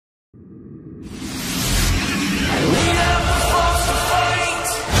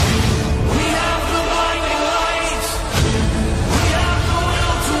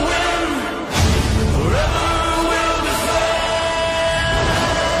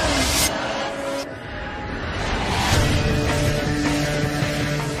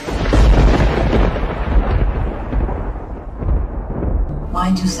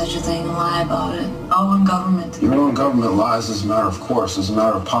do such a thing and lie about it. Our own government. Your own government lies as a matter of course, as a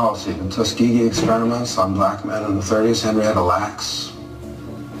matter of policy. The Tuskegee experiments on black men in the 30s, Henrietta Lacks.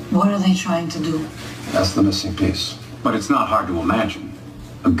 What are they trying to do? That's the missing piece. But it's not hard to imagine.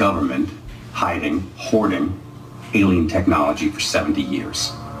 A government hiding, hoarding alien technology for 70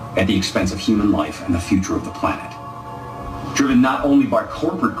 years at the expense of human life and the future of the planet. Driven not only by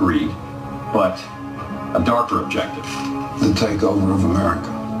corporate greed, but a darker objective. The takeover of America.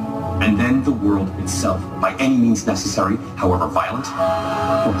 And then the world itself, by any means necessary, however violent,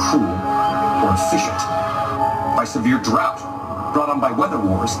 or cruel, or efficient. By severe drought, brought on by weather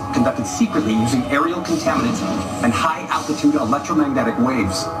wars, conducted secretly using aerial contaminants and high-altitude electromagnetic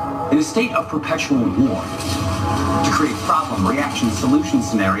waves, in a state of perpetual war. To create problem, reaction, solution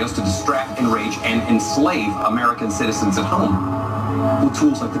scenarios to distract, enrage, and enslave American citizens at home. With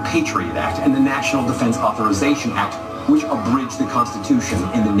tools like the Patriot Act and the National Defense Authorization Act, which abridge the Constitution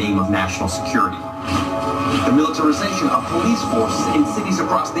in the name of national security. The militarization of police forces in cities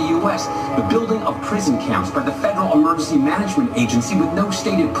across the U.S., the building of prison camps by the Federal Emergency Management Agency with no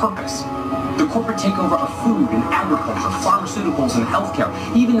stated purpose, the corporate takeover of food and agriculture, pharmaceuticals and healthcare,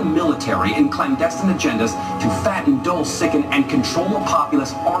 even the military and clandestine agendas to fatten, dull, sicken, and control a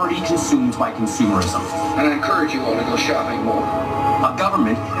populace already consumed by consumerism. And I encourage you all to go shopping more. A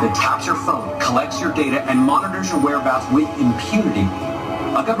government that taps your phone, collects your data, and monitors your whereabouts with impunity.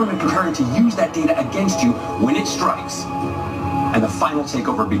 A government preparing to use that data against you when it strikes. And the final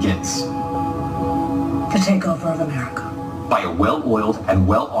takeover begins. The takeover of America. By a well-oiled and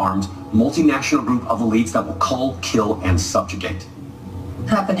well-armed multinational group of elites that will cull, kill, and subjugate.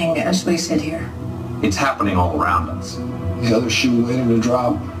 Happening as we sit here. It's happening all around us. The other shoe waiting to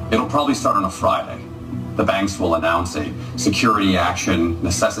drop. It'll probably start on a Friday. The banks will announce a security action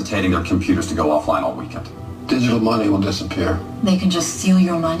necessitating their computers to go offline all weekend. Digital money will disappear. They can just steal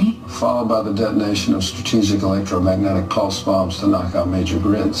your money? Followed by the detonation of strategic electromagnetic pulse bombs to knock out major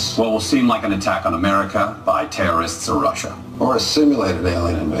grids. What will seem like an attack on America by terrorists or Russia. Or a simulated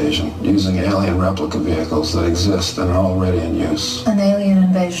alien invasion, using alien replica vehicles that exist and are already in use. An alien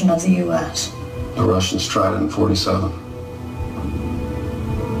invasion of the U.S. The Russians tried it in '47.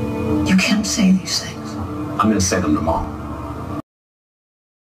 You can't say these things. I'm going to say them tomorrow.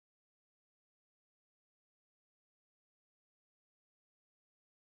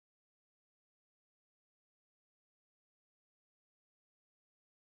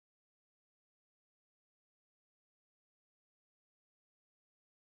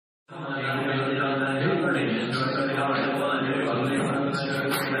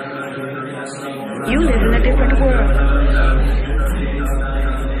 You live in a different world.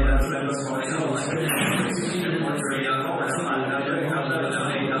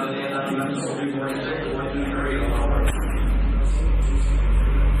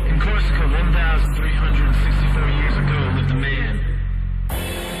 In Corsica, 1,364 years ago, lived a man.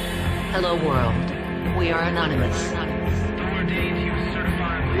 Hello world. We are anonymous. Foreordained, he was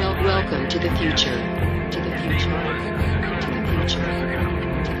certified. Welcome to the future. To the future. To the future.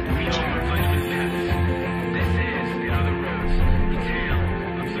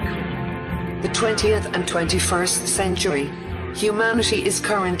 The 20th and 21st century. Humanity is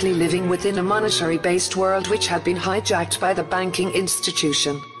currently living within a monetary-based world which had been hijacked by the banking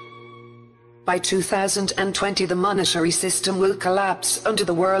institution. By 2020, the monetary system will collapse under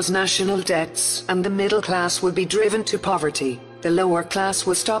the world's national debts, and the middle class will be driven to poverty. The lower class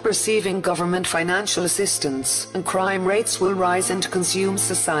will stop receiving government financial assistance, and crime rates will rise and consume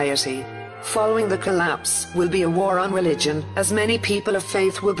society. Following the collapse will be a war on religion, as many people of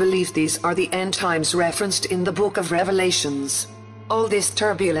faith will believe these are the end times referenced in the Book of Revelations. All this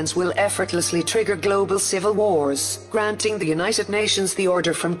turbulence will effortlessly trigger global civil wars, granting the United Nations the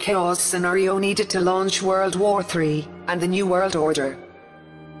order from chaos scenario needed to launch World War III and the New World Order.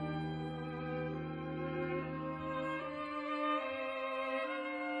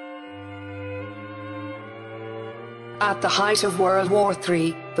 At the height of World War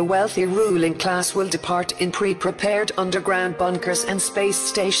III, the wealthy ruling class will depart in pre-prepared underground bunkers and space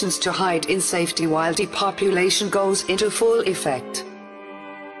stations to hide in safety while depopulation goes into full effect.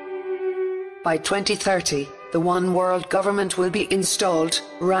 By 2030, the one world government will be installed,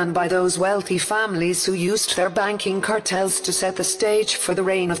 run by those wealthy families who used their banking cartels to set the stage for the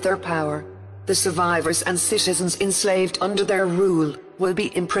reign of their power. The survivors and citizens enslaved under their rule will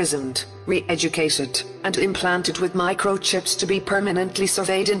be imprisoned, re-educated, and implanted with microchips to be permanently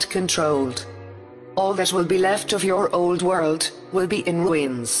surveyed and controlled. All that will be left of your old world will be in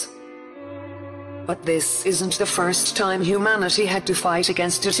ruins. But this isn't the first time humanity had to fight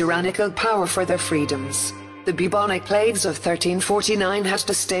against a tyrannical power for their freedoms. The bubonic plagues of 1349 had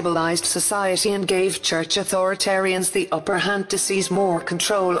destabilized society and gave church authoritarians the upper hand to seize more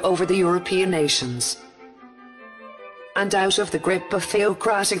control over the European nations. And out of the grip of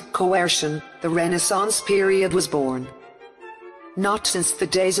theocratic coercion, the Renaissance period was born. Not since the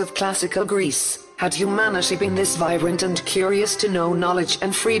days of classical Greece had humanity been this vibrant and curious to know knowledge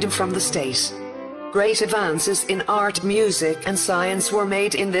and freedom from the state. Great advances in art, music, and science were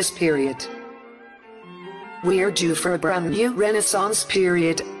made in this period. We're due for a brand new Renaissance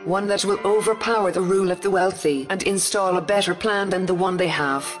period, one that will overpower the rule of the wealthy and install a better plan than the one they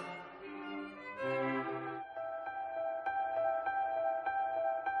have.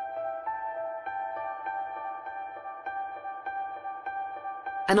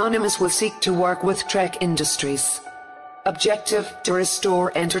 Anonymous will seek to work with Trek Industries. Objective: to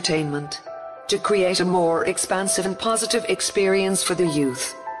restore entertainment. To create a more expansive and positive experience for the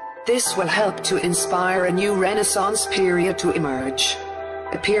youth. This will help to inspire a new Renaissance period to emerge.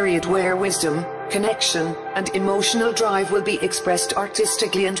 A period where wisdom, connection, and emotional drive will be expressed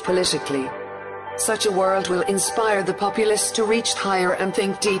artistically and politically. Such a world will inspire the populace to reach higher and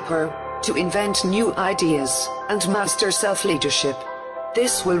think deeper, to invent new ideas, and master self-leadership.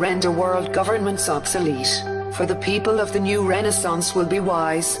 This will render world governments obsolete, for the people of the new Renaissance will be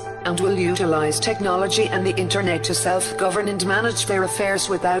wise, and will utilize technology and the internet to self-govern and manage their affairs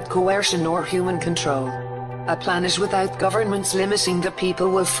without coercion or human control. A planet without governments limiting the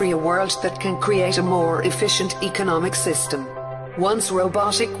people will free a world that can create a more efficient economic system. Once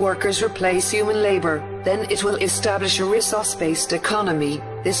robotic workers replace human labor, then it will establish a resource-based economy.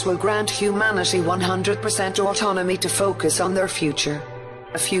 This will grant humanity 100% autonomy to focus on their future.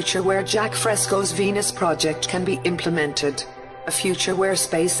 A future where Jack Fresco's Venus project can be implemented. A future where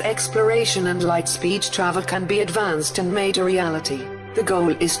space exploration and light-speed travel can be advanced and made a reality. The goal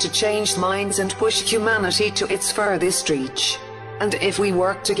is to change minds and push humanity to its furthest reach. And if we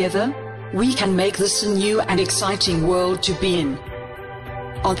work together, we can make this a new and exciting world to be in.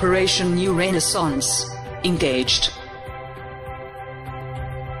 Operation New Renaissance. Engaged.